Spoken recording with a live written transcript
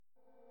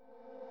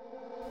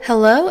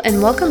Hello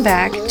and welcome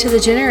back to the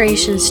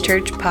Generations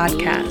Church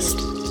podcast.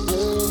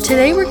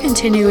 Today we're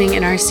continuing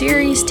in our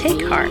series,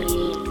 Take Heart.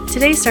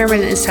 Today's sermon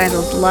is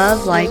titled,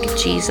 Love Like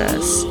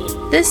Jesus.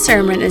 This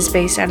sermon is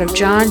based out of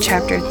John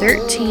chapter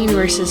 13,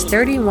 verses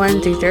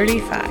 31 through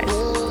 35.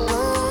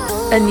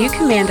 A new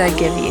command I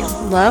give you,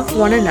 love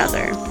one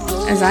another.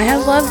 As I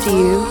have loved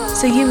you,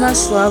 so you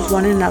must love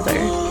one another.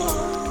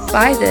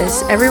 By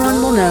this,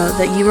 everyone will know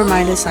that you are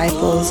my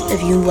disciples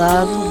if you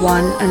love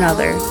one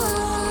another.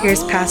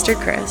 Here's Pastor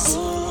Chris.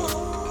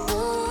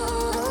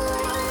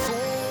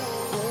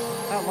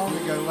 Not long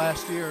ago,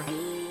 last year,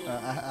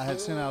 I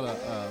had sent out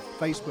a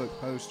Facebook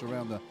post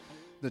around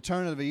the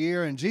turn of the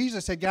year, and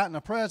Jesus had gotten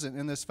a present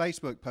in this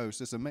Facebook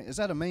post. Is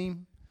that a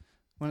meme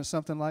when it's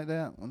something like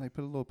that? When they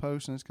put a little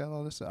post and it's got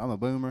all this stuff? I'm a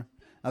boomer.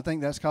 I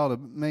think that's called a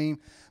meme.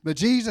 But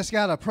Jesus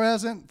got a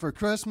present for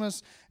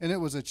Christmas, and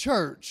it was a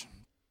church.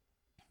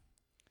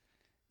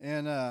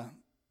 And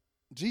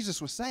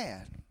Jesus was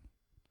sad.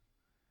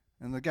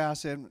 And the guy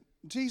said,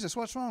 Jesus,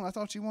 what's wrong? I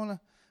thought you wanted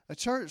a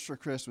church for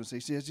Christmas. He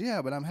says,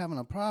 yeah, but I'm having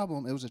a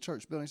problem. It was a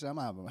church building. He said,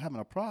 I'm having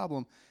a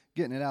problem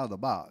getting it out of the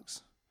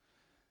box.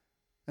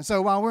 And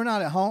so while we're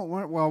not at home,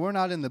 while we're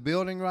not in the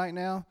building right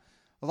now,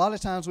 a lot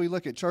of times we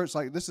look at church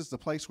like this is the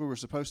place where we're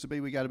supposed to be.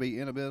 We got to be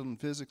in a building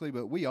physically,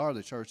 but we are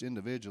the church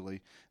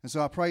individually. And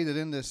so I pray that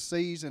in this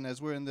season,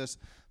 as we're in this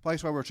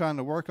place where we're trying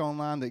to work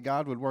online, that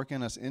God would work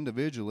in us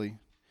individually.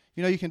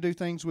 You know, you can do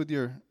things with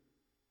your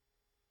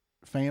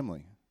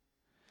family.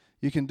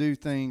 You can do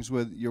things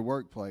with your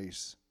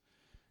workplace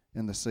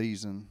in the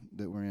season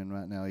that we're in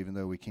right now, even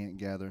though we can't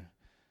gather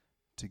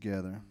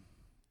together.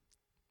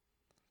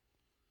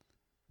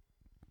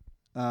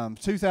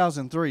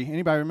 2003.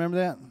 Anybody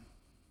remember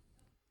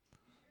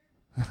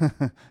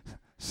that?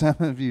 Some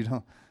of you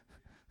don't.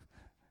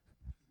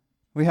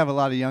 We have a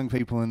lot of young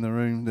people in the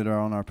room that are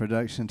on our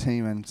production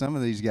team, and some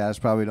of these guys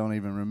probably don't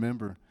even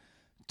remember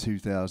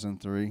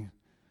 2003.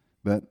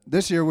 But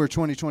this year we're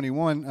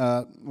 2021.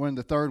 We're in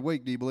the third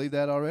week. Do you believe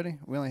that already?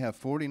 We only have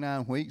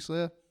 49 weeks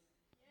left.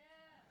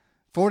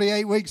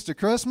 48 weeks to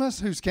Christmas.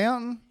 Who's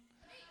counting?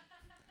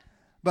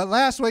 But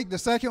last week, the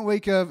second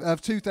week of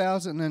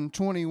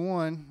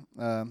 2021,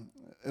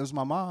 it was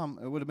my mom.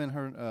 It would have been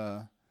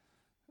her,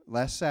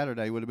 last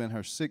Saturday would have been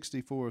her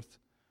 64th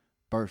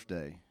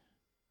birthday.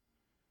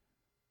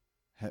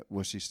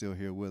 Was she still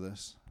here with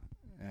us?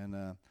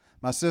 And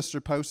my sister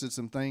posted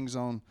some things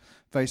on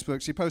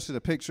Facebook. She posted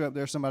a picture up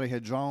there somebody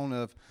had drawn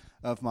of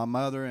my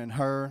mother and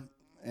her.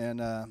 And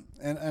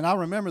I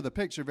remember the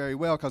picture very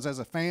well because as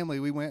a family,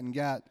 we went and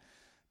got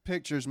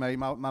pictures made.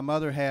 My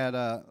mother had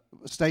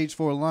stage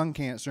 4 lung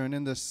cancer, and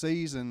in this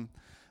season,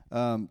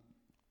 we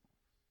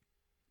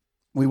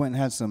went and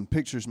had some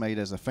pictures made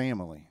as a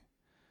family.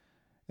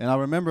 And I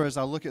remember as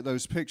I look at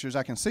those pictures,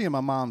 I can see in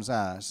my mom's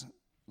eyes,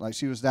 like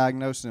she was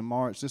diagnosed in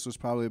March. This was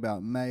probably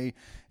about May,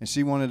 and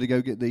she wanted to go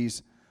get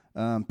these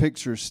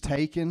pictures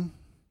taken.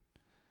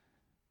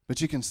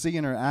 But you can see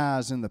in her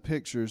eyes in the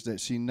pictures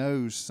that she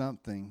knows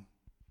something,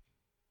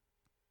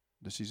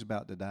 that she's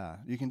about to die.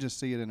 You can just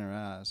see it in her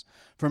eyes.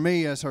 For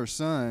me, as her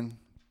son,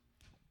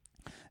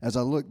 as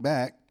I look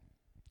back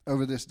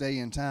over this day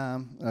and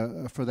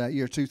time for that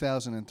year,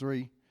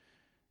 2003,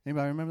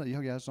 anybody remember that?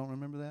 You guys don't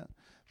remember that?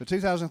 But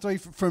 2003,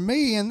 for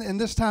me, in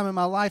this time in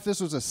my life,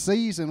 this was a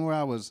season where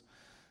I was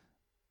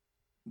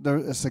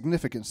a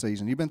significant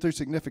season. You've been through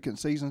significant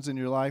seasons in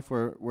your life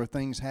where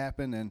things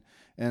happen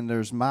and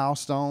there's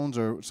milestones,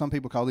 or some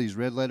people call these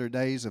red letter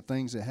days of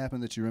things that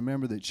happen that you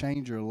remember that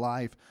change your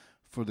life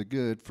for the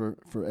good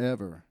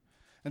forever.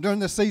 And during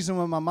this season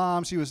with my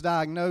mom, she was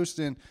diagnosed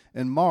in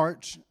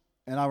March,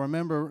 and I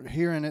remember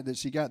hearing it that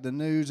she got the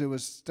news it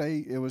was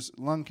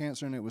lung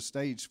cancer and it was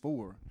stage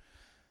 4.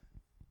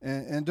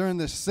 And during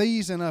this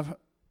season of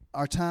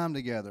our time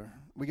together,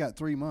 we got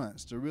 3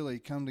 months to really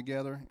come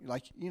together.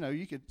 Like, you know,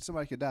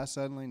 somebody could die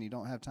suddenly and you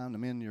don't have time to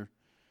mend your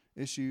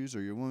issues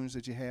or your wounds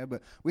that you had.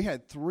 But we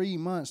had 3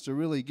 months to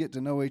really get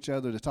to know each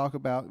other, to talk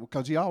about,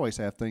 because you always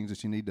have things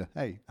that you need to,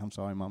 hey, I'm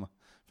sorry, Mama,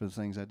 for the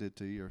things I did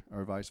to you,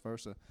 or vice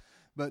versa.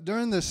 But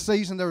during this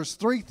season, there was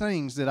 3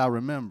 things that I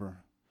remember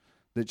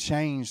that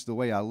changed the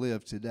way I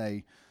live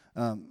today.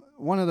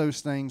 One of those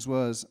things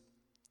was,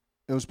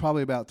 it was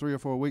probably about 3 or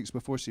 4 weeks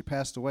before she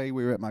passed away.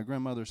 We were at my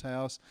grandmother's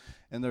house,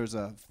 and there's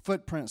a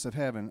footprints of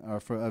heaven,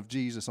 of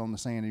Jesus on the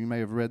sand. And you may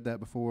have read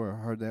that before or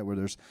heard that, where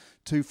there's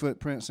 2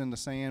 footprints in the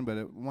sand, but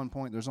at one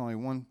point there's only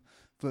 1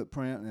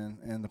 footprint,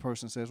 and the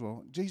person says,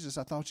 well, Jesus,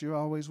 I thought you were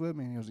always with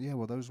me. And he goes, yeah,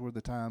 well, those were the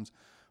times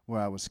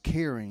where I was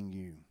carrying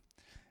you.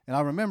 And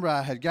I remember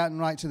I had gotten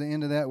right to the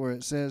end of that where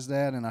it says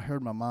that, and I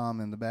heard my mom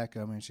in the back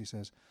of me, and she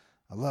says,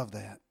 I love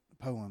that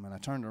poem. And I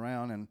turned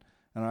around, and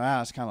her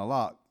eyes kind of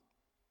locked.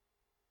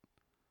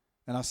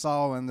 And I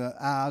saw in the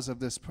eyes of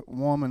this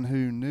woman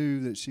who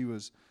knew that she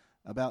was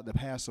about to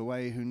pass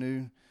away, who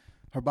knew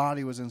her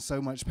body was in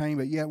so much pain,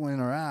 but yet when in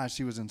her eyes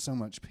she was in so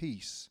much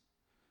peace.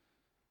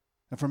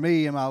 And for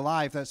me in my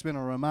life, that's been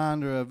a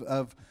reminder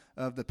of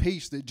the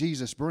peace that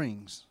Jesus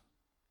brings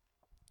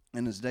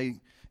in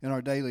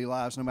our daily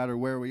lives, no matter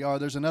where we are.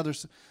 There's another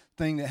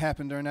thing that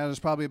happened during that was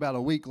probably about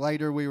a week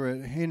later. We were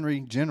at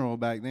Henry General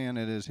back then.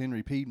 It is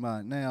Henry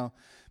Piedmont now.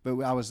 But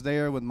I was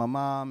there with my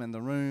mom in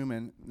the room,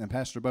 and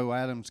Pastor Bo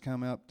Adams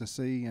come up to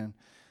see. And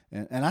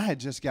I had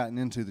just gotten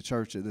into the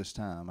church at this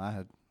time. I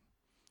had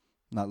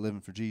not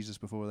living for Jesus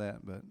before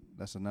that, but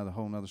that's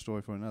whole nother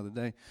story for another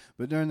day.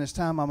 But during this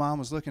time, my mom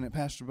was looking at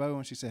Pastor Bo,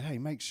 and she said, hey,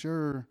 make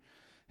sure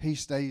he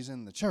stays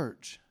in the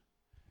church.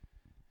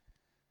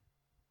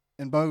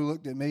 And Bo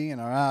looked at me,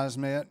 and our eyes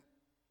met,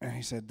 and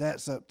he said,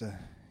 that's up to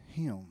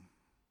him.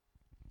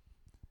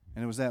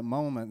 And it was that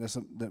moment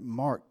that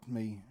marked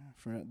me.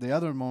 For the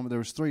other moment, there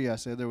was three. I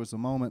said there was the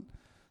moment,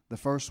 the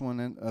first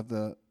one of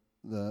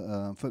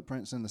the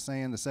footprints in the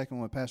sand, the second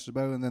one with Pastor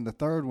Bo, and then the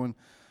third one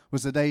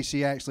was the day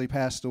she actually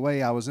passed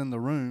away. I was in the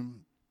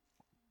room,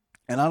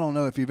 and I don't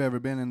know if you've ever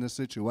been in this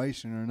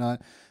situation or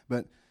not,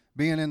 but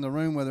being in the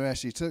room with her as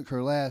she took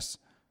her last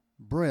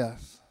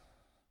breath,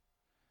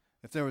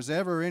 if there was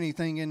ever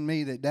anything in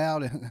me that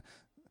doubted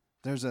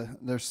there's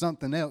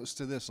something else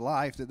to this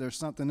life, that there's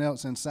something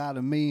else inside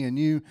of me and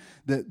you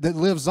that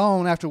lives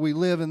on after we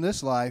live in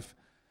this life,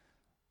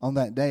 on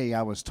that day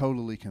I was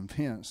totally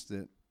convinced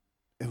that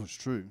it was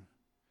true.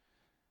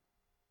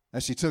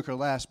 As she took her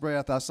last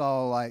breath, I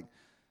saw like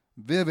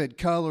vivid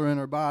color in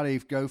her body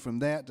go from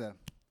that to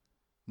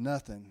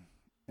nothing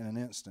in an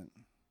instant.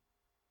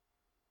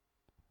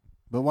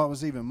 But what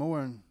was even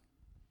more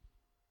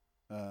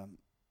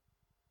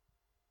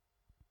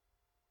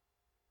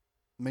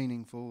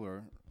meaningful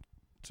or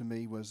to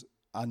me was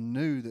I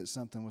knew that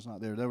something was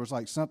not there. There was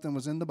like something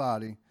was in the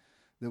body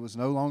that was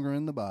no longer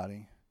in the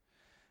body,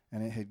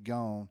 and it had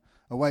gone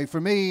away.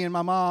 For me and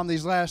my mom,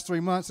 these last 3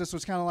 months, this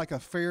was kind of like a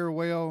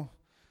farewell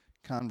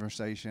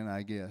conversation,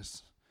 I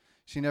guess.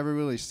 She never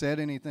really said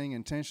anything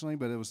intentionally,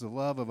 but it was the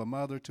love of a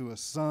mother to a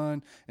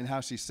son, and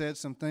how she said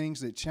some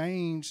things that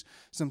changed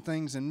some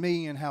things in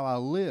me and how I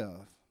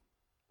live.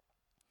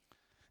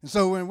 And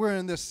so when we're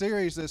in this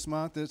series this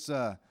month, it's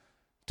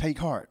Take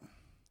Heart.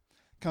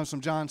 Comes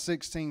from John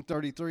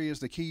 16:33 is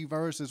the key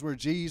verse, is where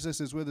Jesus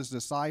is with his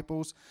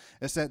disciples.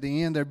 It's at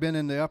the end. They've been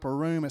in the upper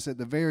room. It's at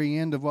the very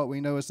end of what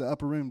we know as the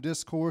upper room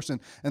discourse. And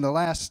the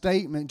last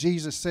statement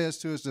Jesus says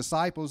to his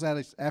disciples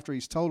after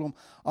he's told them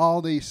all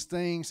these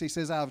things, he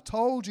says, I've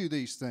told you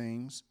these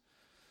things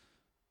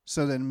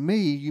so that in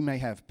me you may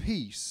have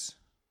peace.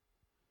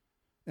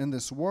 In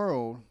this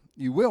world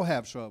you will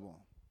have trouble.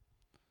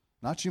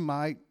 Not you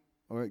might,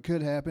 or it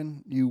could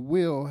happen. You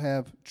will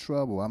have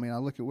trouble. I mean, I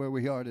look at where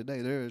we are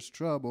today. There is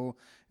trouble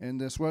in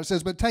this world. It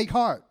says, but take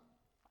heart.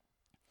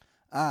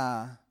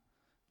 I,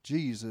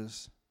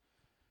 Jesus,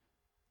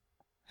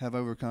 have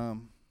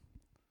overcome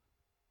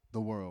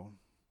the world.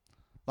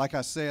 Like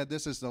I said,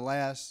 this is the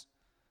last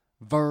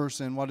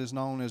verse in what is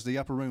known as the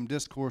Upper Room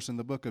Discourse in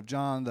the book of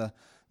John. The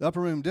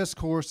Upper Room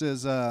Discourse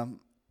is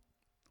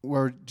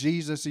where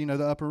Jesus,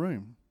 the upper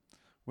room,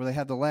 where they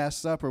had the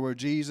Last Supper, where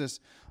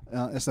Jesus,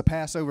 it's the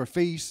Passover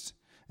feast.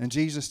 And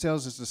Jesus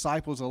tells his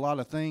disciples a lot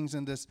of things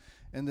in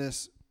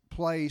this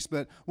place.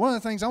 But one of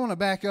the things I want to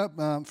back up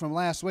from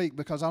last week,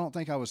 because I don't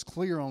think I was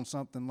clear on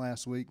something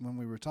last week when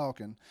we were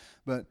talking.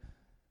 But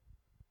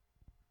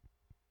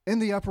in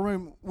the upper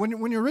room,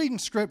 when you're reading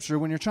Scripture,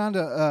 when you're trying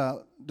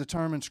to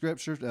determine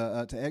Scripture,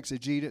 to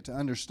exegete it, to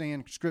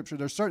understand Scripture,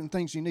 there's certain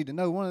things you need to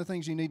know. One of the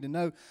things you need to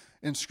know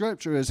in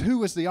Scripture is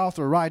who is the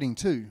author writing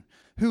to?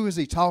 Who is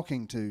he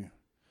talking to?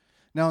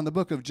 Now, in the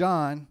book of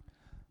John,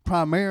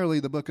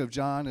 primarily the book of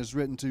John is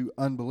written to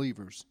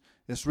unbelievers.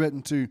 It's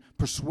written to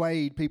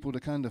persuade people to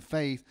come to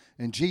faith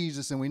in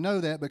Jesus, and we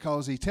know that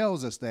because he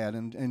tells us that.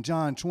 In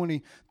John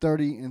 20,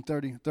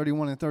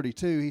 31 and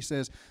 32, he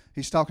says,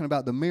 he's talking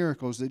about the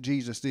miracles that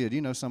Jesus did.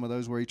 You know some of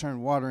those, where he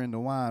turned water into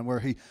wine,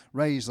 where he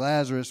raised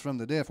Lazarus from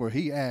the dead, where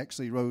he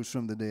actually rose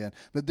from the dead.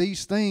 But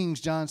these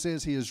things, John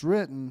says, he has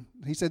written.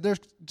 He said,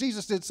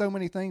 Jesus did so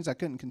many things, I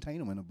couldn't contain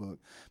them in a book.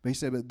 But he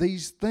said, but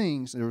these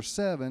things, there are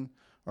 7,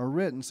 are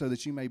written so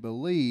that you may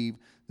believe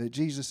that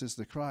Jesus is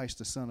the Christ,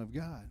 the Son of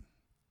God.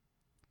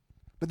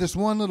 But this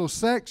one little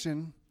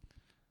section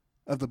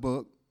of the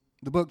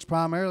book's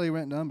primarily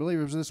written to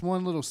unbelievers. This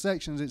one little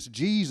section, it's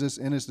Jesus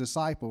and his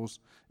disciples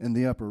in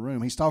the upper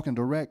room. He's talking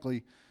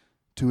directly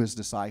to his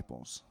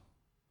disciples.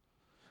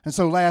 And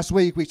so last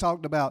week we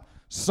talked about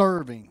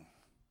serving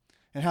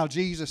and how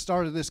Jesus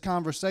started this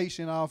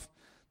conversation off.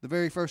 The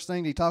very first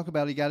thing he talked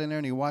about, he got in there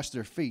and he washed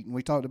their feet. And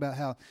we talked about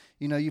how,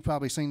 you've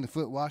probably seen the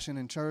foot washing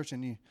in church,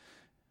 and you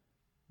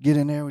get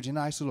in there with your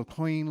nice little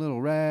clean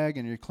little rag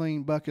and your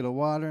clean bucket of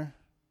water.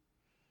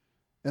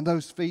 And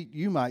those feet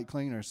you might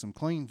clean are some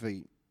clean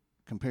feet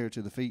compared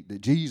to the feet that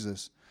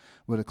Jesus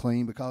would have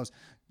cleaned, because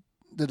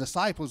the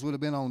disciples would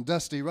have been on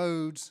dusty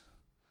roads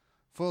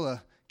full of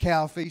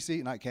cow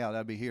feces, not cow,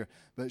 that'd be here,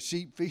 but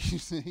sheep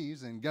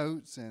feces and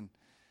goats and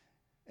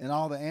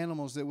all the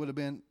animals that would have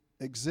been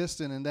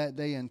existing in that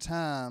day and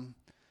time.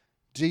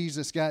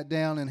 Jesus got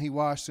down and he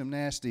washed some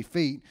nasty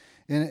feet.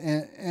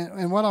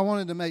 And what I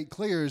wanted to make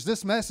clear is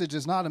this message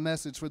is not a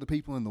message for the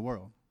people in the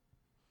world.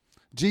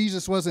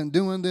 Jesus wasn't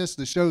doing this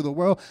to show the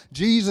world.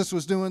 Jesus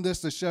was doing this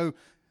to show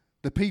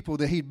the people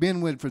that he'd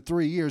been with for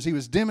 3 years. He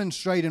was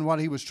demonstrating what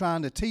he was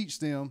trying to teach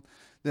them,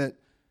 that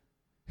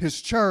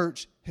his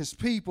church, his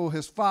people,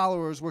 his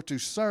followers were to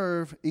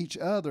serve each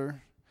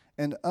other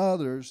and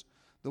others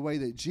the way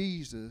that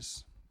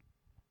Jesus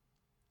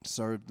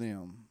served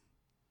them.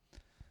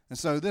 And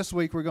so this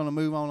week we're going to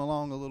move on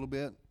along a little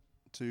bit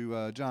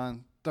to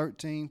John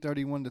 13,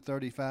 31 to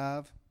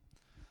 35.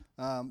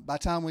 By the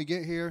time we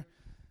get here,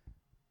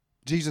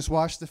 Jesus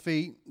washed the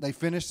feet. They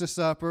finished the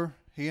supper.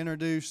 He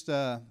introduced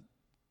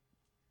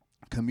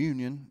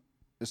communion.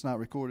 It's not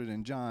recorded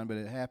in John, but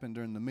it happened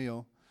during the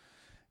meal.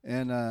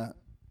 And,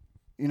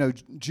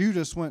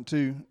 Judas went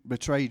to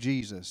betray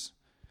Jesus.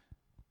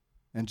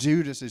 And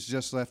Judas has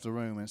just left the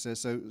room. And it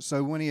says,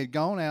 so when he had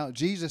gone out,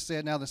 Jesus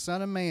said, now the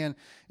Son of Man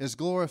is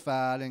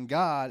glorified, and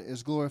God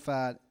is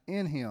glorified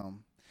in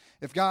him.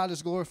 If God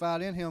is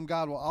glorified in him,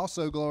 God will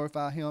also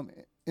glorify him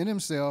in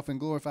himself and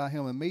glorify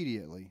him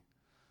immediately.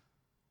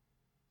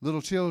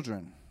 Little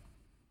children,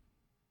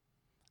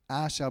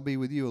 I shall be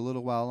with you a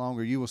little while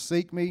longer. You will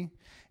seek me.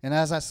 And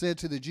as I said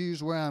to the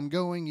Jews, where I'm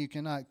going, you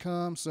cannot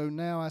come. So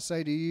now I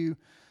say to you,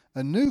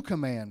 a new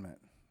commandment.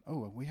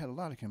 Oh, we had a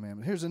lot of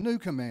commandments. Here's a new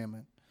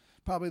commandment.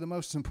 Probably the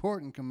most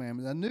important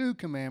commandment. A new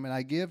commandment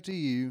I give to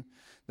you,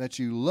 that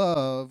you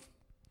love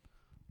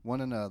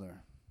one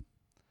another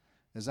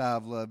as I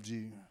have loved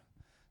you.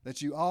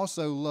 That you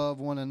also love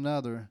one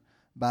another.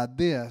 By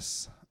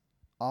this,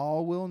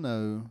 all will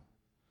know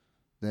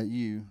that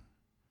you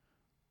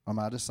are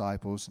my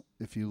disciples,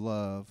 if you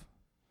love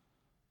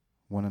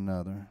one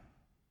another.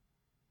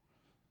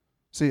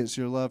 See, it's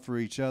your love for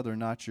each other,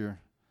 not your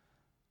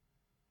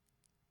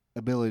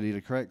ability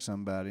to correct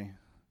somebody,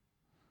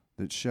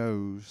 that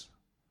shows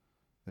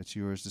that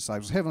you are his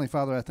disciples. Heavenly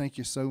Father, I thank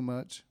you so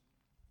much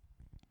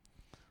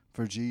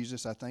for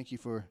Jesus. I thank you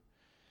for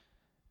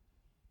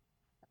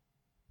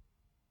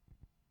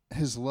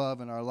his love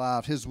in our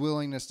life, his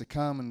willingness to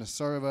come and to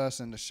serve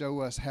us and to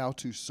show us how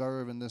to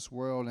serve in this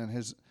world,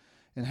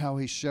 and how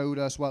he showed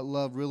us what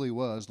love really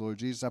was, Lord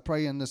Jesus. I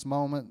pray in this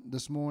moment,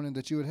 this morning,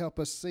 that you would help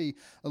us see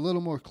a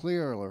little more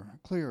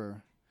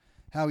clearer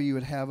how you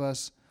would have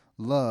us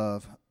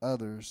love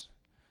others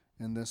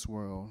in this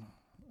world.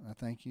 I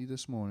thank you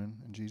this morning.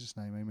 In Jesus'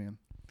 name, amen.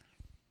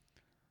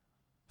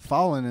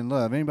 Falling in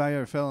love. Anybody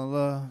ever fell in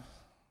love?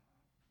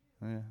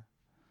 Yeah.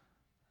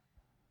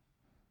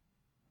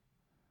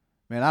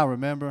 Man, I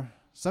remember,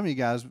 some of you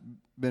guys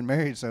been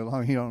married so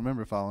long you don't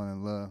remember falling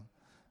in love.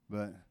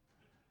 But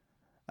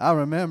I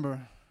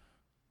remember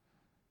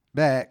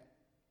back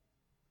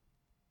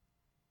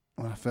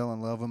when I fell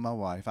in love with my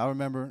wife. I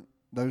remember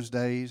those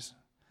days.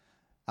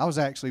 I was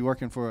actually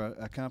working for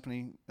a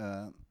company.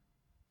 I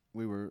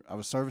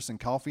was servicing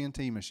coffee and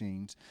tea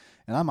machines,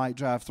 and I might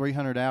drive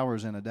 300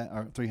 hours in a day,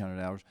 or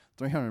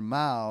 300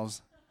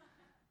 miles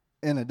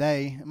in a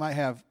day. I might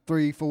have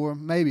 3, 4,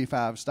 maybe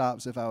 5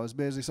 stops if I was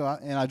busy. So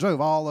I drove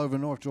all over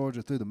North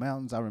Georgia through the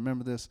mountains. I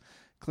remember this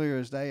clear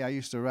as day. I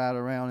used to ride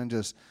around and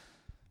just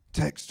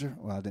text her.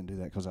 Well, I didn't do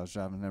that because I was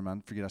driving. Never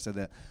mind. Forget I said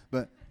that.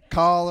 But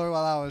call her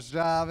while I was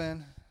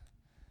driving,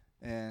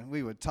 and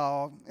we would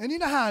talk. And you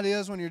know how it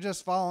is when you're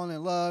just falling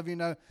in love. You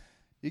know,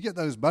 you get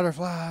those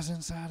butterflies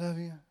inside of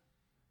you.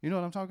 You know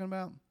what I'm talking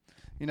about?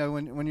 You know,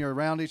 when you're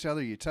around each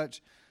other, you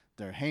touch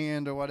their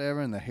hand or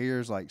whatever, and the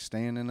hair's like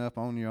standing up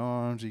on your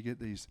arms. You get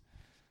these.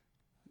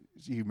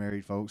 You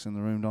married folks in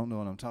the room don't know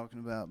what I'm talking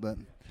about. But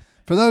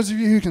for those of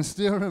you who can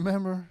still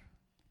remember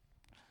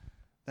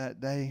that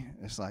day,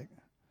 it's like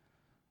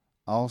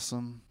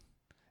awesome.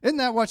 Isn't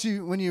that what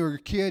when you were a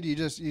kid, you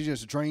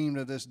just dreamed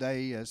of this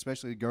day,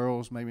 especially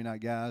girls, maybe not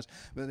guys,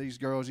 but these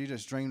girls, you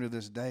just dreamed of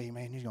this day,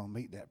 man, you're going to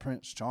meet that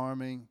Prince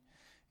Charming,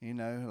 you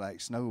know, like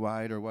Snow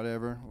White or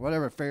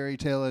whatever fairy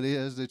tale it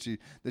is that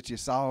you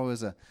saw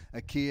as a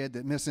kid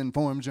that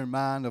misinformed your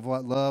mind of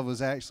what love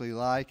was actually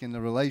like in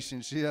the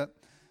relationship.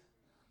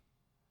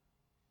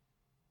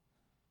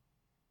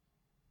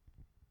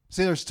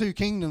 See, there's 2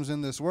 kingdoms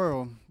in this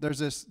world. There's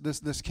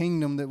this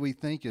kingdom that we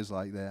think is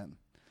like that.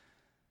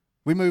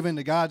 We move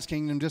into God's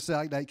kingdom just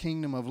like that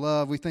kingdom of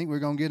love. We think we're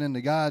going to get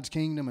into God's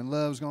kingdom and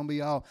love's going to be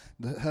all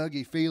the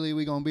huggy-feely.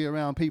 We're going to be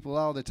around people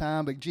all the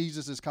time. But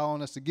Jesus is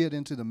calling us to get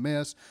into the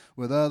mess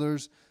with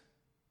others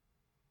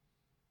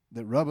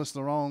that rub us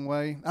the wrong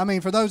way. I mean,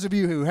 for those of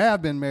you who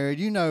have been married,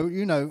 you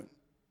know,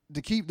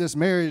 to keep this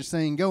marriage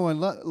thing going,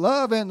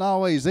 love isn't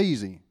always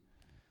easy.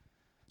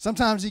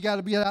 Sometimes you got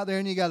to be out there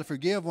and you got to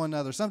forgive one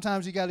another.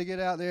 Sometimes you got to get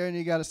out there and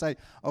you got to say,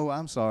 oh,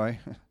 I'm sorry.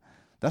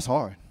 That's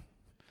hard.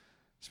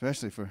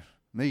 Especially for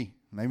me,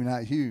 maybe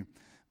not you,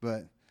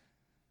 but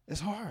it's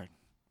hard.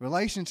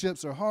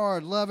 Relationships are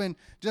hard. Loving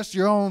just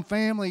your own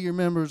family, your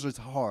members, is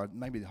hard.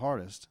 Maybe the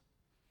hardest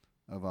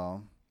of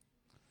all.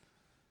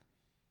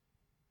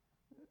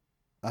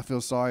 I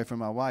feel sorry for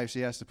my wife. She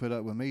has to put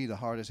up with me, the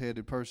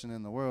hardest-headed person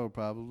in the world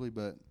probably,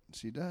 but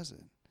she does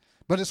it.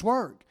 But it's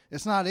work.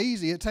 It's not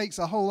easy. It takes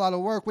a whole lot of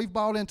work. We've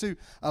bought into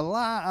a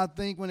lie, I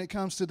think, when it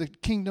comes to the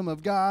kingdom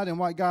of God and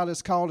what God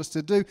has called us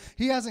to do.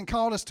 He hasn't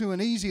called us to an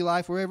easy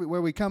life where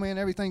we come in,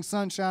 everything's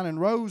sunshine and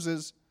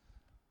roses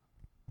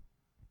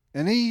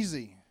and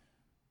easy.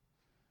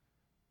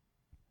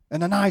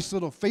 And a nice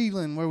little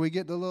feeling where we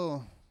get the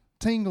little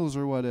tingles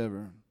or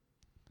whatever.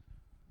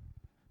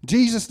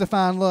 Jesus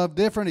defined love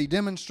different. He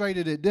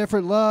demonstrated it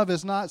different. Love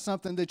is not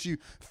something that you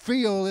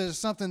feel, it is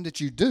something that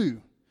you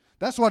do.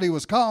 That's what he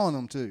was calling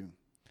them to.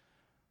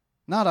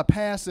 Not a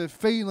passive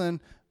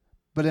feeling,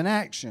 but an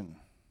action.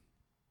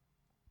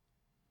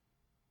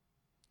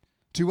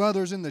 To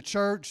others in the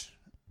church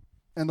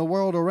and the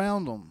world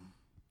around them.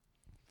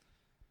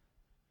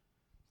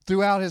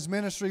 Throughout his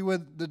ministry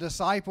with the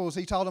disciples,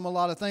 he taught them a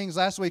lot of things.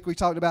 Last week we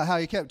talked about how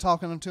he kept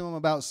talking to them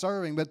about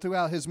serving, but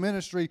throughout his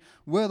ministry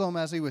with them,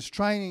 as he was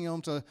training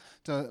them to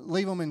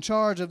leave them in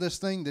charge of this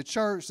thing, the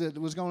church that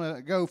was going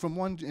to go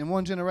in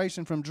one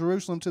generation from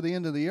Jerusalem to the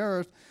end of the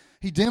earth,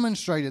 he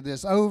demonstrated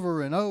this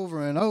over and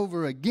over and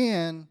over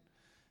again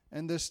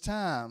in this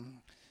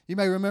time. You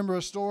may remember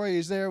a story.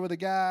 He's there with a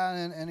guy,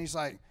 and he's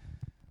like,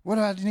 what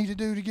do I need to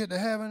do to get to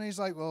heaven? He's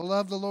like, well,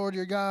 love the Lord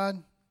your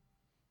God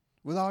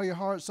with all your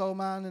heart, soul,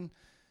 mind,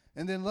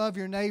 and then love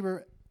your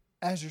neighbor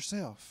as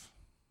yourself.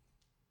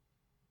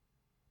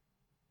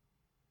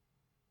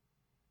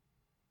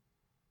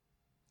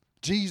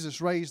 Jesus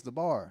raised the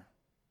bar.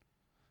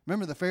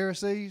 Remember the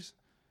Pharisees?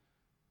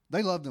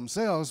 They loved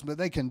themselves, but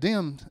they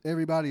condemned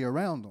everybody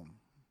around them.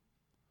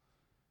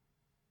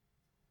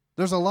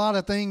 There's a lot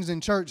of things in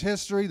church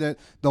history that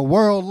the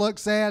world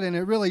looks at and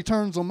it really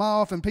turns them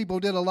off, and people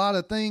did a lot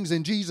of things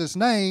in Jesus'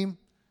 name,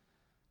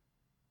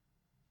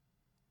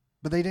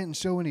 but they didn't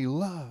show any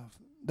love.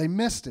 They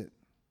missed it.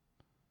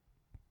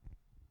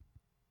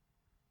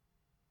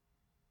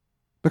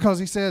 Because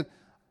he said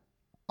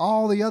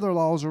all the other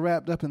laws are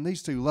wrapped up in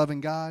these two, loving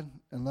God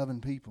and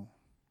loving people.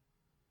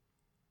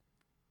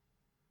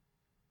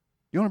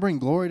 You want to bring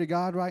glory to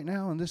God right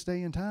now in this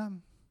day and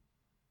time?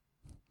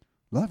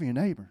 Love your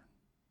neighbor.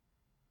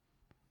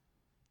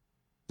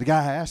 The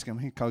guy asked him,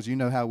 because you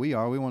know how we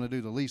are. We want to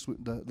do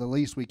the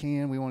least we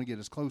can. We want to get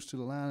as close to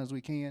the line as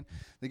we can.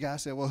 The guy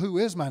said, well, who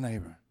is my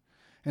neighbor?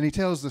 And he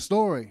tells the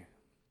story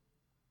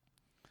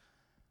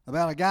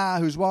about a guy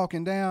who's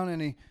walking down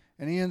and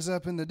he ends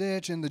up in the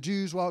ditch, and the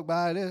Jews walk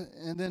by it,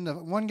 and then the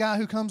one guy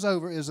who comes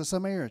over is a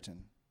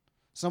Samaritan,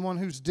 someone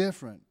who's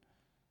different.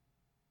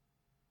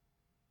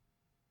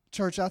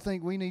 Church, I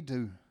think we need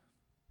to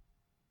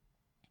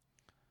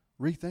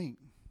rethink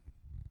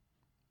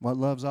what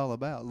love's all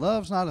about.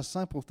 Love's not a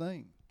simple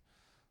thing.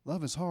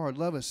 Love is hard.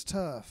 Love is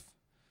tough.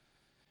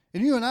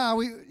 And you and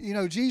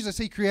I, Jesus,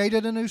 he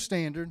created a new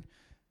standard.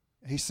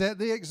 He set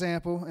the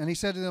example, and he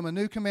said to them, a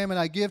new commandment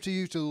I give to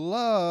you, to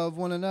love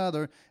one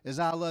another as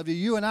I love you.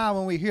 You and I,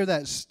 when we hear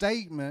that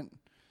statement,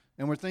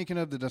 and we're thinking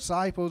of the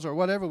disciples or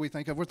whatever we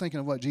think of, we're thinking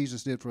of what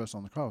Jesus did for us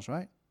on the cross,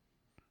 right?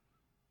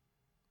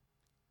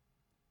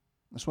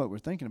 That's what we're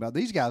thinking about.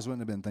 These guys wouldn't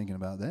have been thinking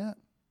about that.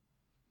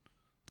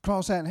 The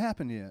cross hadn't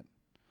happened yet.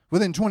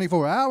 Within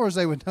 24 hours,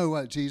 they would know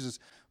what Jesus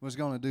was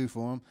going to do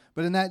for them.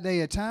 But in that day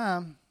of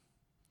time,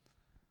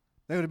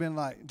 they would have been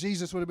like,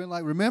 Jesus would have been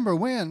like, remember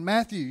when,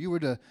 Matthew, you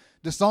were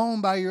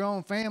disowned by your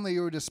own family,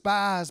 you were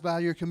despised by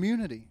your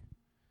community.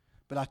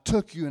 But I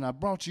took you and I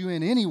brought you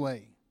in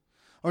anyway.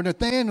 Or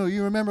Nathanael,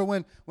 you remember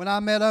when I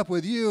met up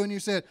with you and you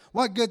said,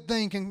 what good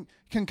thing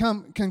can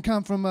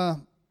come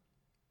from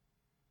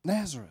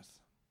Nazareth?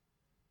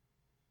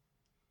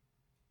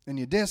 And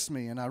you dissed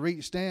me, and I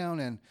reached down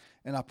and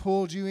I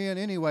pulled you in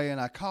anyway, and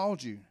I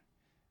called you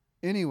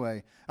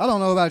anyway. I don't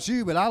know about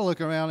you, but I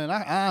look around and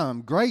I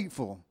am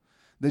grateful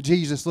that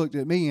Jesus looked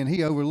at me and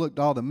he overlooked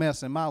all the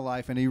mess in my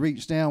life, and he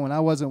reached down when I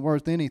wasn't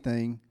worth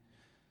anything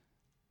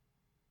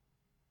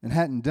and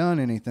hadn't done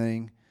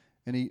anything,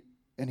 and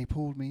he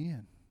pulled me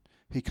in.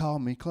 He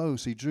called me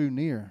close. He drew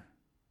near.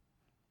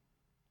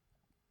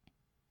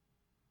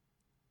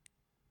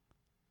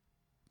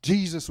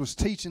 Jesus was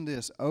teaching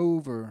this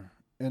over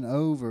and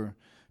over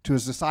to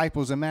his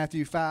disciples in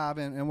Matthew 5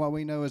 and what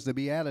we know as the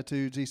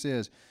Beatitudes. He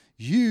says,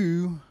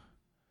 you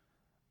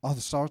are the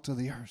salt of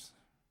the earth.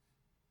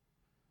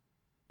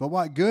 But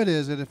what good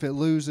is it if it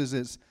loses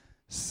its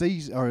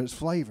season or its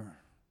flavor?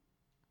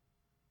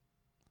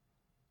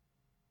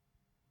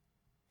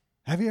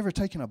 Have you ever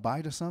taken a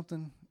bite of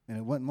something and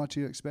it wasn't what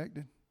you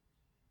expected?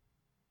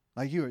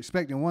 Like you were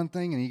expecting one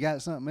thing and you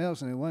got something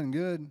else and it wasn't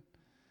good?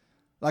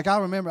 Like I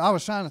remember I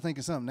was trying to think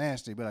of something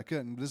nasty, but I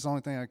couldn't. This is the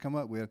only thing I could come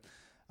up with.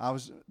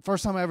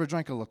 First time I ever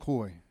drank a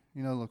LaCroix.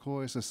 You know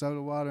LaCroix, it's a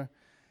soda water.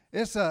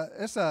 It's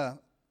a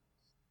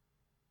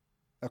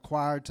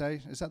acquired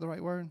taste. Is that the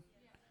right word?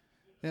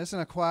 Yeah, it's an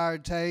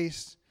acquired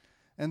taste.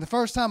 And the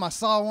first time I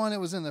saw one, it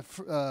was in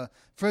the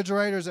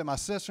refrigerators at my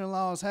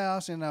sister-in-law's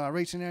house. And I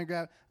reached in there and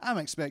grabbed. I'm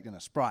expecting a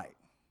Sprite.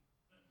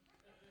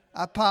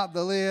 I popped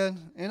the lid,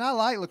 and I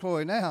like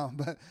LaCroix now,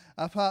 but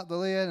I popped the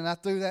lid and I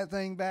threw that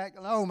thing back.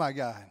 And oh my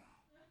God,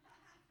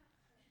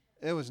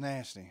 it was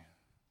nasty.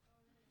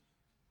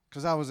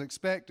 Because I was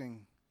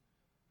expecting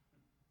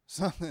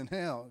something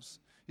else.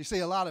 You see,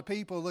 a lot of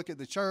people look at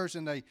the church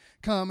and they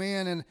come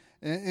in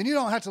and you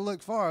don't have to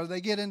look far.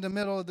 They get in the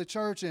middle of the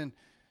church and,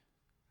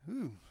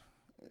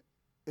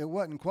 it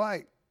wasn't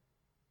quite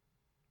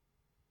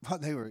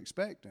what they were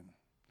expecting.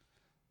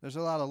 There's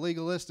a lot of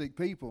legalistic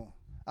people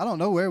I don't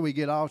know where we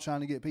get off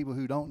trying to get people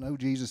who don't know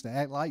Jesus to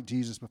act like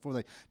Jesus before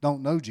they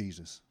don't know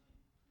Jesus.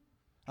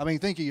 I mean,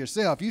 think of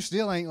yourself. You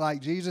still ain't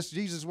like Jesus.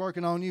 Jesus is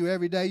working on you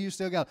every day. You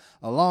still got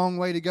a long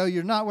way to go.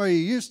 You're not where you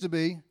used to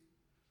be.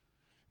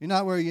 You're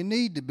not where you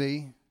need to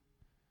be.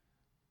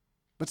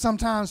 But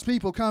sometimes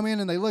people come in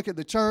and they look at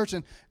the church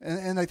and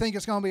they think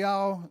it's going to be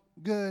all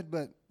good,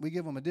 but we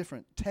give them a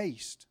different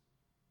taste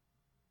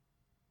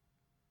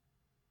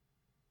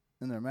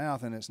in their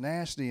mouth, and it's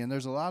nasty. And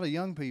there's a lot of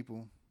young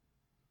people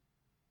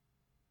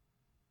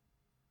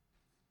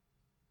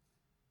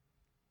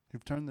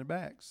who've turned their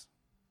backs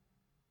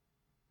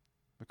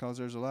because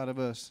there's a lot of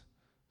us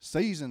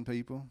seasoned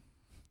people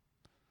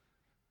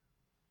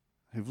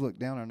who've looked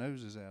down our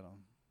noses at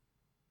them.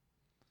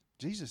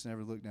 Jesus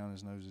never looked down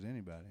his nose at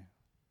anybody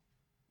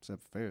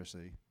except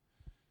Pharisee.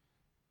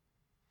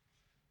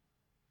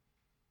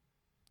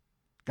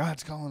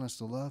 God's calling us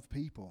to love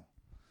people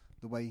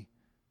the way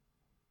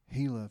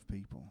he loved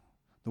people,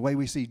 the way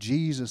we see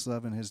Jesus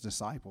loving his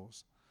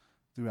disciples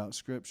throughout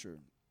Scripture.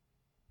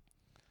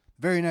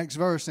 The very next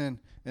verse in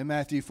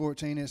Matthew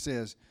 14, it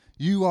says,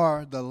 you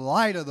are the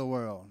light of the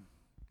world.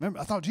 Remember,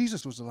 I thought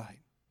Jesus was the light.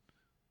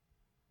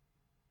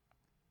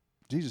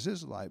 Jesus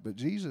is the light, but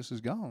Jesus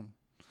is gone.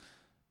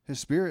 His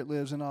Spirit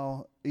lives in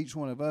each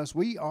one of us.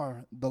 We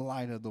are the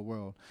light of the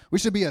world. We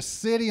should be a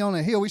city on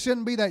a hill. We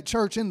shouldn't be that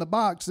church in the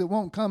box that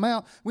won't come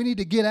out. We need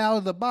to get out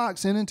of the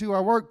box and into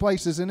our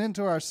workplaces and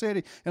into our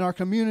city and our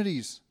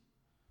communities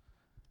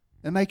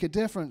and make a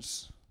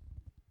difference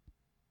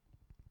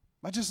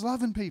by just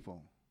loving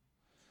people.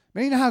 I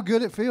mean, you know how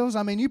good it feels?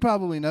 I mean, you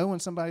probably know when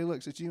somebody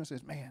looks at you and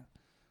says, man,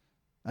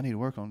 I need to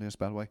work on this,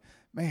 by the way.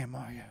 Man,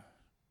 Mario,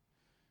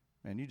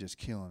 man, you're just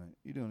killing it.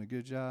 You're doing a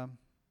good job.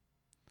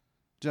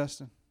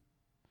 Justin,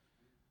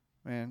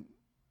 man,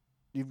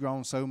 you've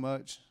grown so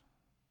much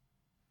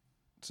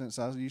since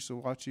I used to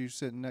watch you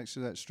sitting next to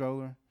that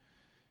stroller,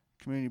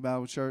 Community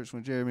Bible Church,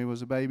 when Jeremy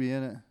was a baby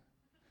in it.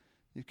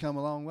 You've come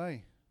a long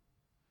way.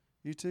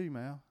 You too,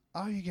 Mal.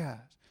 All you guys.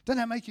 Doesn't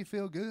that make you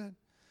feel good?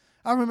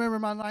 I remember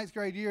my 9th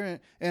grade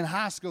year in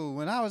high school.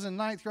 When I was in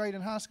 9th grade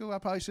in high school, I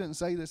probably shouldn't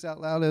say this out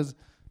loud as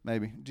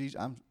maybe.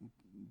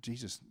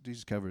 Jesus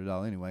covered it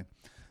all anyway.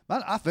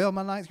 But I failed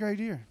my 9th grade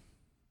year.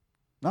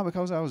 Not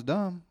because I was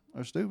dumb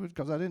or stupid,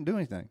 because I didn't do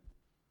anything.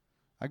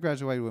 I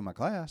graduated with my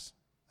class.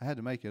 I had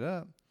to make it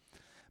up.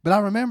 But I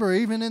remember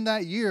even in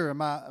that year,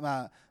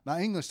 my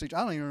English teacher,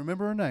 I don't even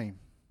remember her name.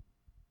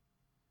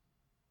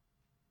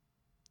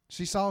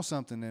 She saw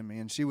something in me,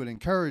 and she would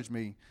encourage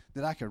me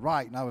that I could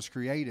write, and I was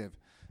creative.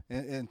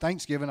 In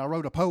Thanksgiving, I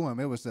wrote a poem.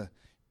 It was a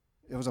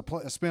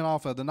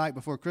spinoff of The Night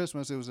Before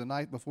Christmas. It was the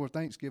night before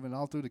Thanksgiving,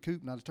 all through the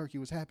coop. Now the turkey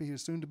was happy. He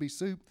was soon to be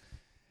soup.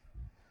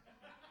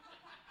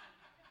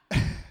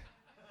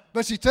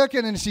 But she took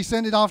it and she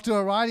sent it off to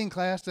a writing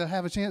class to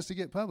have a chance to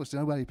get published.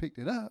 Nobody picked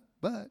it up,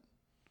 but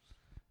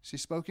she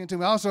spoke into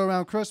me. Also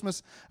around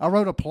Christmas, I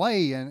wrote a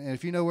play. And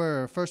if you know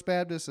where First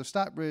Baptist of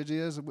Stockbridge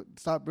is,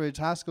 Stockbridge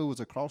High School was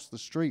across the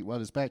street.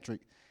 What is Patrick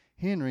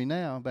Henry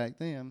now back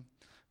then?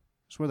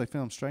 It's where they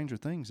filmed Stranger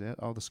Things at.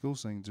 All the school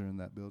scenes are in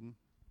that building.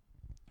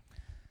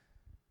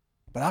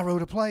 But I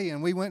wrote a play,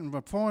 and we went and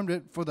performed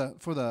it for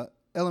the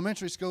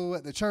elementary school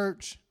at the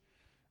church.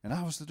 And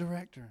I was the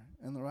director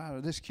and the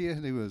writer. This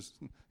kid, he was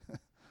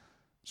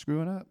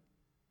screwing up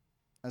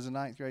as a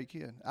 9th grade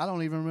kid. I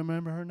don't even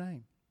remember her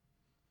name.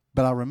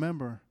 But I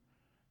remember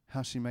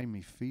how she made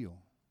me feel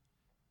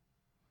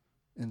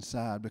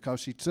inside,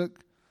 because she took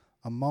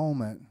a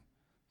moment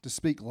to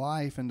speak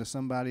life into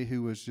somebody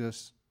who was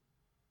just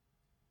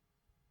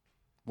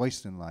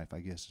wasting life, I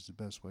guess is the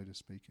best way to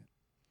speak it.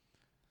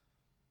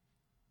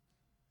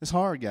 It's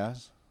hard,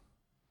 guys.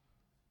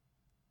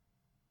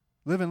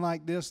 Living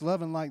like this,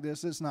 loving like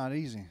this, it's not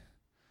easy.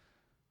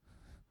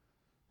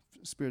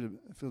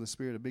 Feel the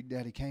spirit of Big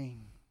Daddy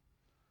Kane.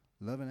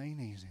 Loving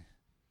ain't easy.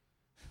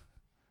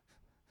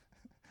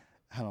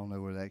 I don't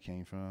know where that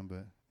came from,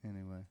 but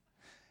anyway.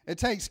 It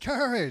takes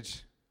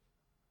courage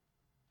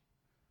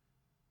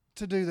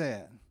to do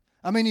that.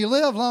 I mean, you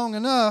live long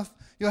enough,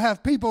 you'll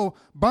have people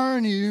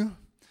burn you.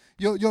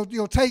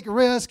 You'll take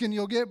risk and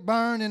you'll get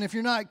burned, and if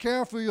you're not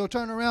careful, you'll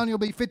turn around, you'll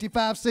be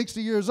 55, 60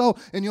 years old,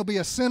 and you'll be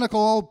a cynical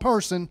old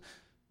person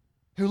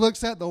who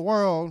looks at the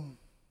world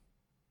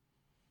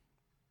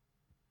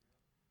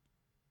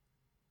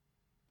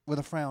with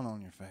a frown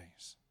on your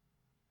face.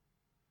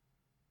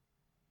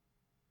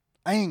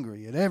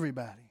 Angry at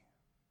everybody.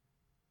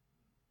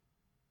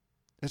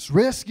 It's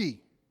risky.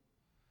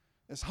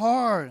 It's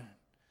hard.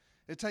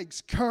 It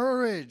takes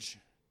courage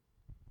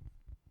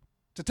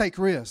to take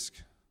risk,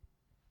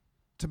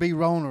 to be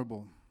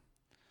vulnerable.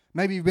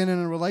 Maybe you've been in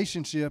a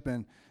relationship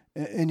and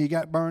you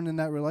got burned in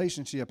that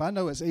relationship. I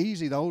know it's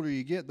easy, the older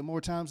you get, the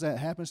more times that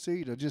happens to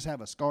you, to just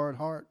have a scarred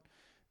heart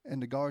and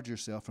to guard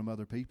yourself from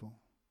other people.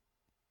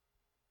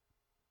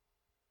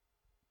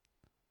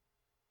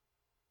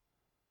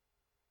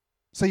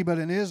 See, but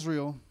in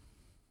Israel,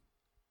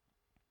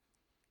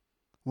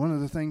 one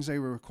of the things they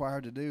were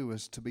required to do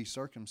was to be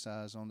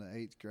circumcised on the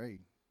 8th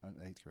grade.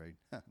 8th grade,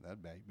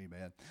 that'd be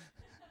bad.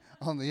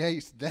 on the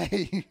 8th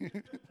day.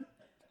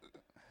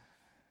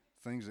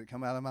 Things that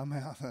come out of my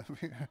mouth up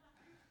here.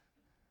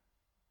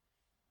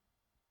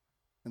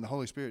 And the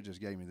Holy Spirit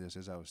just gave me this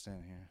as I was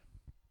standing here.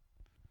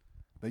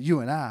 But you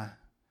and I,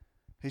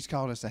 He's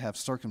called us to have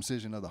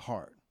circumcision of the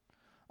heart.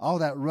 All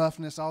that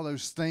roughness, all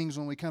those things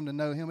when we come to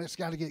know Him, it's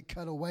got to get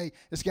cut away.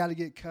 It's got to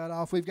get cut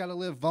off. We've got to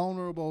live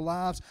vulnerable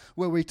lives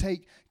where we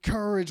take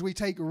courage, we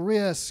take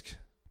risk.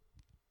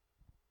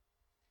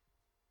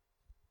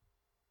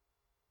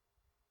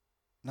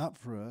 Not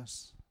for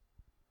us,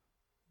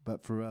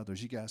 but for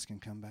others. You guys can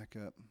come back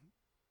up.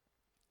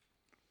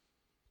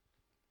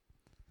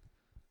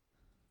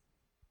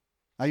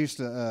 I used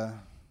to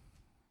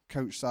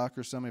coach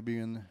soccer. Some of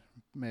you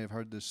may have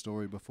heard this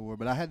story before,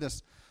 but I had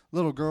this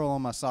little girl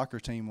on my soccer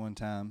team one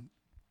time.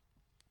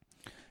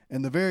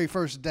 And the very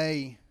first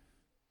day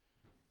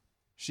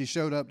she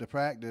showed up to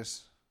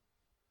practice,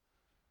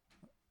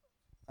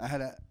 I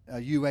had a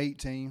U8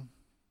 team.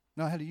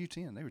 No, I had a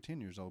U10. They were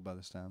 10 years old by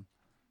this time.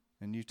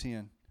 And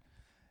U10.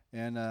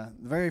 And the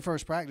very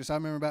first practice, I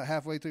remember about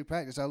halfway through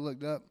practice, I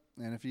looked up,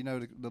 and if you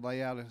know the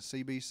layout of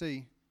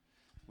CBC,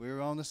 we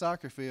were on the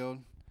soccer field,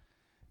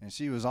 and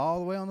she was all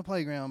the way on the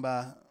playground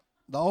by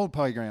the old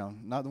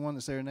playground, not the one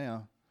that's there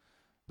now,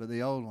 but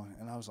the old one.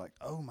 And I was like,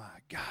 oh, my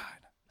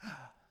God.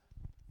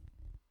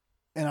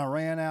 And I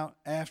ran out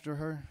after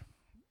her,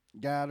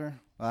 got her.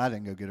 Well, I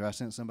didn't go get her. I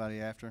sent somebody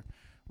after her.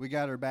 We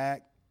got her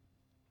back.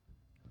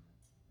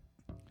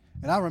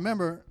 And I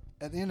remember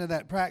at the end of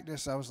that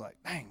practice, I was like,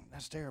 dang,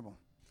 that's terrible.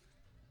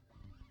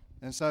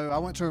 And so I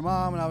went to her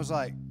mom, and I was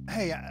like,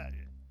 hey,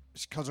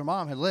 because her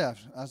mom had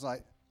left. I was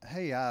like,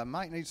 hey, I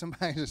might need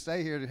somebody to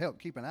stay here to help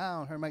keep an eye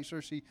on her, make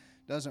sure she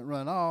doesn't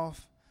run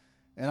off.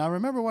 And I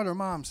remember what her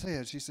mom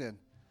said. She said,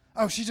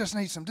 oh, she just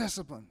needs some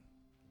discipline.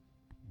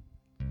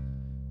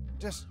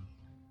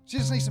 She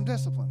just needs some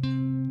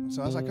discipline.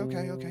 So I was like,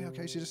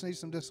 okay. She just needs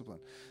some discipline.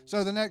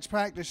 So the next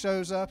practice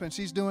shows up, and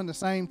she's doing the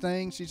same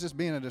thing. She's just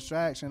being a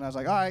distraction. I was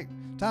like, all right,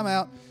 time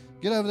out.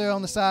 Get over there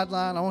on the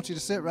sideline. I want you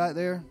to sit right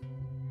there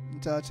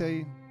until I tell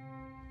you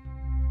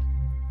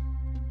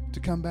to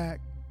come back.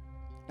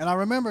 And I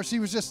remember she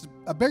was just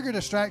a bigger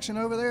distraction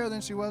over there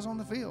than she was on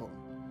the field.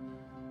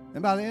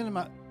 And by the end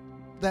of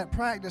that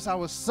practice, I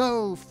was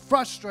so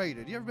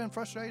frustrated. You ever been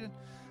frustrated?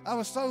 I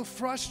was so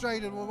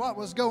frustrated with what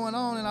was going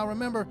on, and I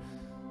remember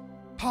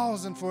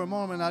pausing for a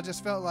moment. I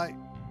just felt like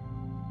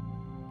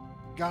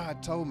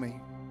God told me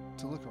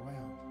to look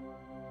around.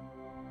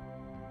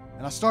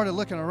 And I started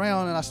looking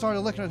around, and I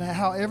started looking at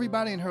how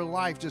everybody in her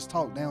life just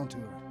talked down to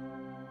her.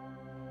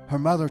 Her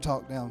mother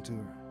talked down to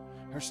her.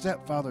 Her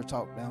stepfather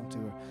talked down to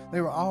her.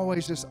 They were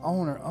always just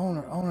on her.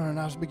 And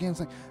I was beginning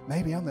to think,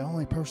 maybe I'm the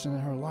only person in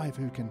her life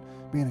who can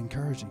be an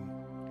encouraging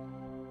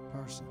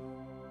person.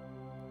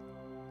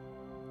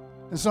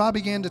 And so I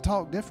began to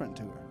talk different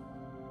to her.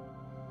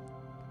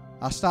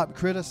 I stopped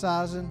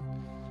criticizing.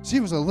 She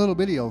was a little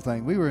bitty old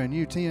thing. We were in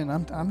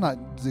U10. I'm not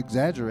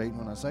exaggerating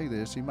when I say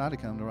this. She might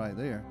have come to right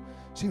there.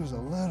 She was a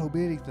little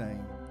bitty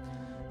thing.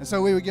 And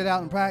so we would get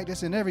out and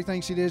practice, and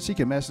everything she did, she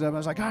could mess it up. I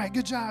was like, all right,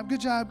 good job,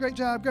 great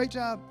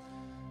job.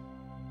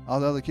 All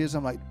the other kids,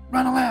 I'm like,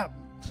 run a lap.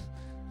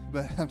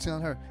 But I'm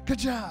telling her, good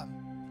job.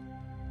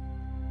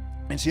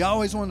 And she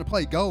always wanted to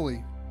play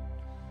goalie.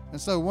 And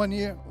so one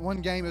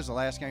game, it was the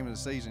last game of the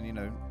season, you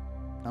know.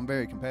 I'm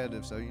very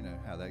competitive, so you know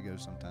how that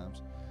goes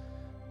sometimes.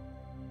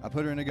 I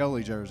put her in a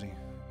goalie jersey.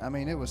 I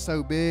mean, it was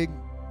so big,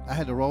 I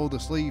had to roll the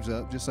sleeves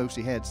up just so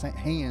she had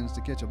hands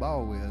to catch a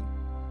ball with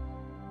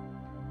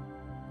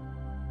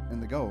in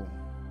the goal.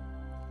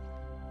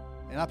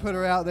 And I put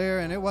her out there,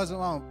 and it wasn't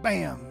long.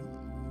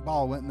 Bam!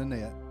 Ball went in the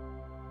net.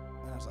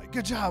 And I was like,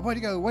 good job, way to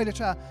go, way to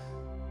try.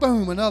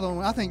 Boom, another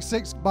one. I think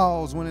 6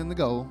 balls went in the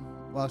goal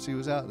while she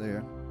was out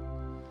there.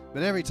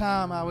 But every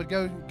time I would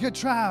go, good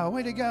try,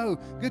 way to go,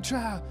 good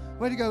try,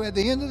 way to go. At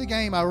the end of the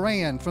game, I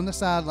ran from the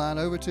sideline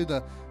over to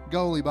the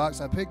goalie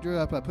box. I picked her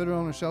up, I put her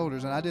on her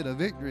shoulders, and I did a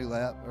victory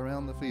lap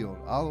around the field,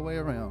 all the way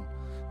around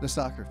the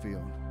soccer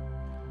field.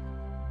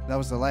 That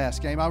was the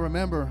last game. I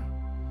remember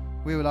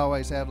we would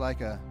always have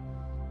where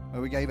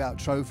we gave out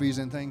trophies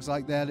and things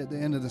like that at the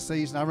end of the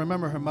season. I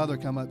remember her mother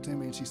come up to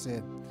me and she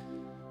said,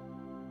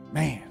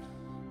 man,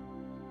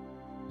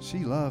 she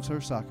loves her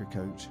soccer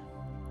coach.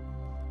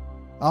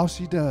 All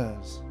she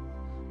does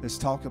is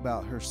talk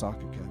about her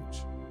soccer coach.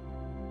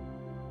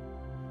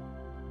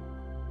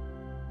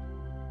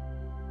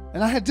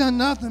 And I had done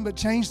nothing but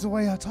change the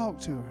way I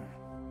talked to her.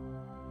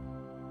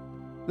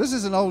 This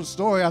is an old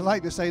story. I'd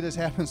like to say this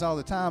happens all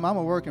the time. I'm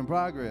a work in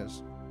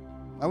progress.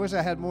 I wish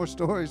I had more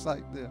stories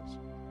like this.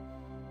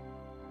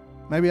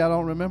 Maybe I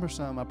don't remember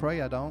some. I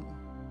pray I don't.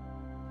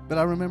 But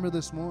I remember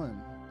this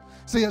one.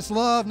 See, it's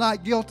love,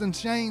 not guilt and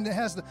shame, that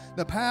has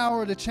the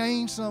power to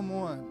change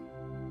someone.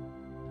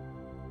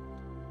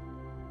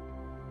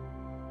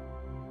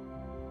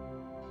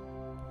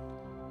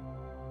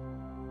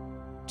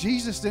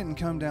 Jesus didn't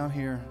come down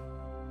here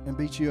and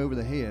beat you over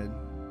the head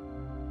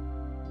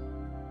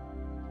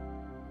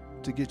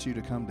to get you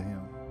to come to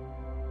Him.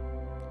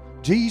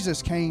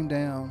 Jesus came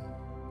down.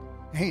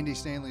 Andy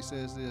Stanley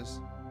says this.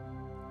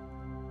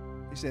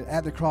 He said,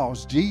 at the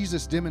cross,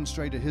 Jesus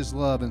demonstrated his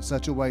love in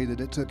such a way that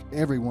it took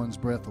everyone's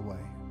breath away,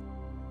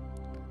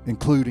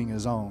 including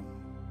his own.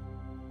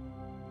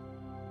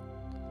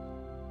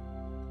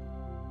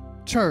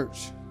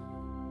 Church,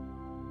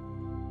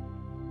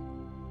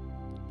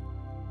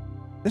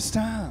 it's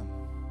time.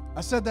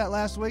 I said that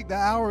last week. The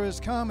hour has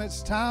come.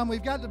 It's time.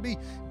 We've got to be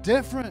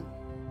different.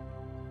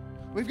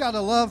 We've got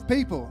to love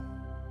people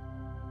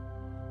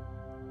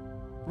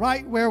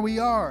right where we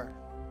are.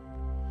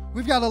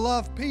 We've got to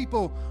love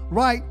people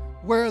right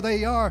where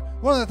they are.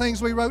 One of the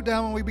things we wrote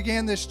down when we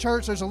began this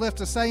church, there's a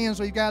list of sayings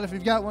we've got. If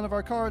you've got one of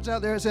our cards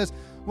out there, it says,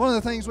 one of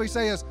the things we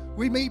say is,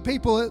 we meet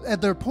people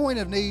at their point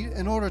of need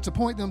in order to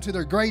point them to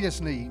their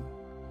greatest need.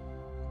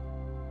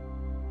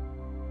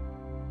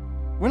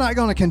 We're not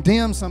going to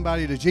condemn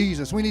somebody to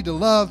Jesus. We need to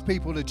love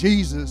people to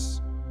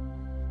Jesus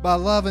by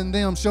loving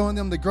them, showing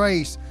them the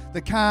grace,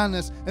 the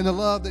kindness, and the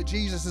love that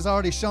Jesus has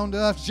already shown to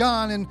us.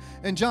 John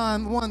in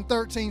John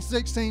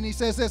 1:13-16, he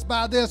says this,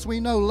 by this we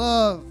know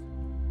love,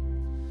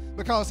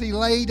 because he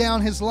laid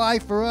down his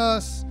life for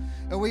us,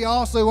 and we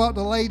also ought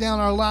to lay down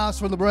our lives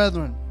for the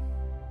brethren.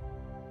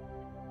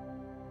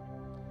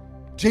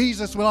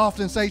 Jesus would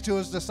often say to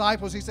his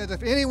disciples, he said,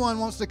 if anyone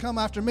wants to come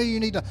after me, you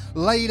need to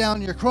lay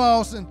down your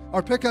cross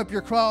or pick up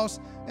your cross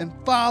and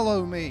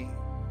follow me.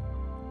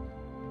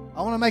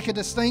 I want to make a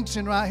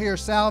distinction right here.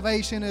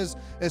 Salvation is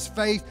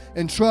faith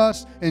and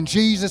trust in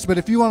Jesus. But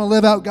if you want to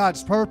live out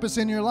God's purpose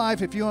in your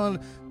life, if you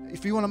want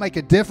to make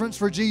a difference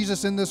for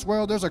Jesus in this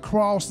world, there's a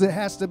cross that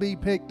has to be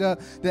picked up,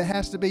 that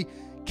has to be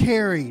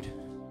carried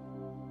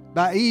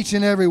by each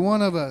and every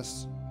one of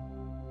us.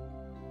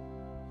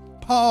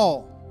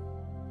 Paul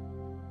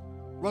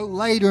wrote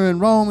later in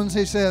Romans,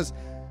 he says,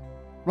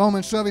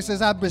 Romans 12, he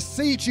says, I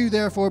beseech you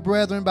therefore,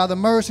 brethren, by the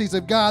mercies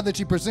of God, that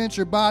you present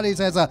your bodies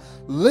as a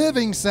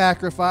living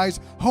sacrifice,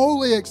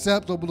 wholly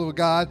acceptable to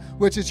God,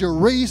 which is your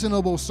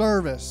reasonable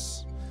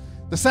service.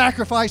 The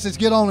sacrifices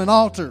get on an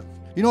altar.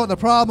 You know what the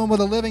problem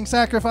with a living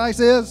sacrifice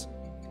is?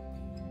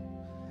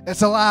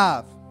 It's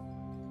alive.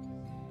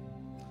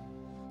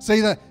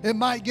 See, it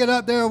might get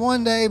up there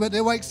one day, but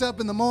it wakes up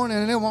in the morning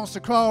and it wants to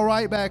crawl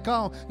right back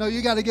on. No,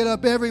 you got to get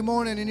up every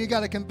morning and you got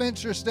to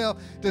convince yourself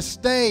to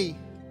stay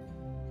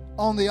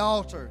on the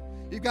altar.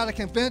 You've got to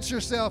convince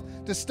yourself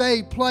to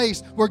stay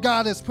placed where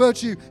God has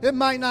put you. It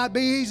might not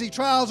be easy.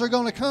 Trials are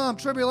going to come.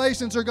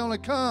 Tribulations are going to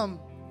come.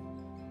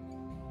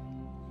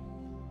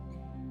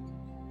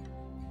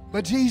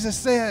 But Jesus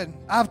said,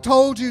 I've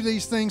told you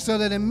these things so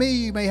that in me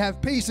you may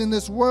have peace. In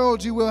this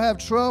world you will have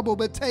trouble,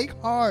 but take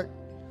heart.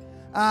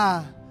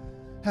 I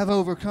have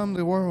overcome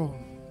the world.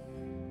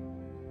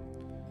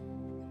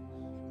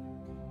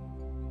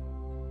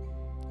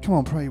 Come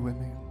on, pray with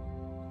me.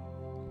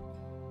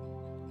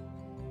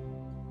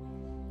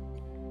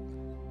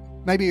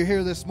 Maybe you're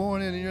here this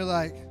morning and you're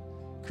like,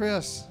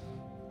 Chris,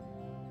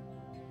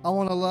 I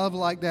want to love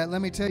like that.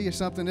 Let me tell you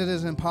something. It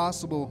is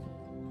impossible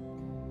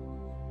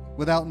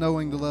without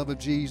knowing the love of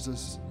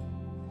Jesus.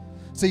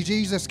 See,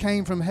 Jesus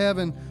came from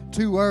heaven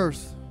to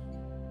earth.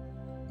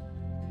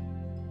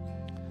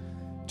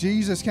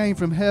 Jesus came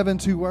from heaven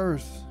to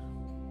earth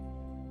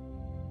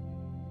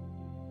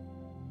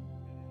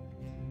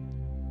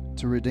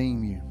to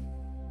redeem you.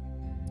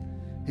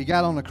 He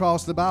got on the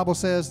cross. The Bible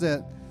says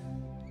that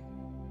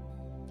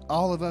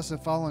all of us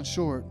have fallen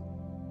short,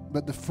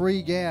 but the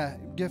free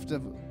gift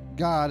of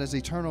God is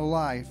eternal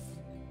life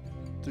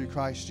through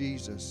Christ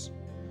Jesus.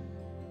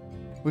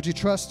 Would you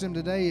trust Him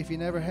today? If you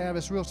never have,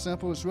 it's real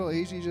simple. It's real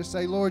easy. Just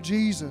say, Lord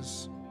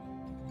Jesus,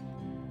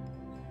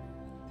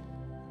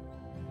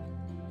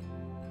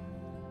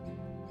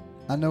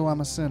 I know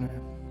I'm a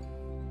sinner.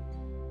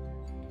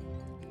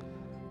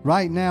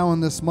 Right now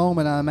in this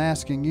moment, I'm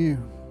asking you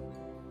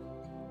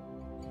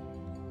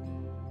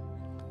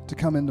to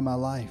come into my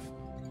life.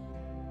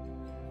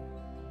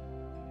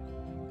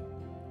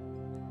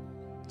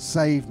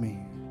 Save me.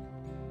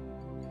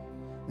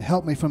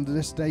 Help me from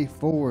this day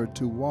forward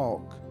to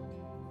walk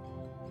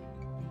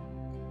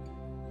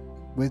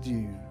with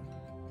you,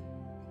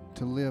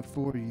 to live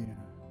for you.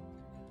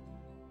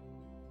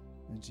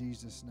 In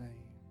Jesus' name.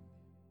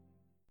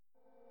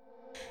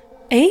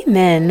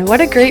 Amen.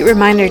 What a great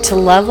reminder to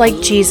love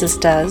like Jesus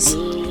does.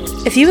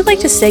 If you would like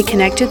to stay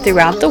connected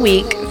throughout the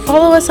week,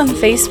 follow us on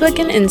Facebook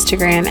and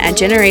Instagram at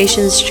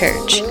Generations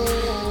Church.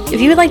 If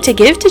you would like to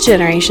give to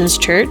Generations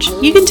Church,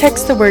 you can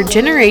text the word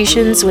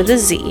Generations with a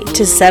Z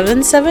to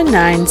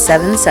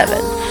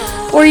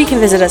 77977, or you can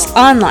visit us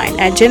online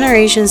at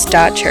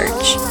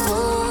generations.church.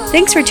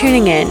 Thanks for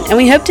tuning in, and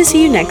we hope to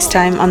see you next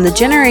time on the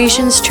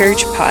Generations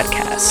Church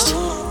podcast.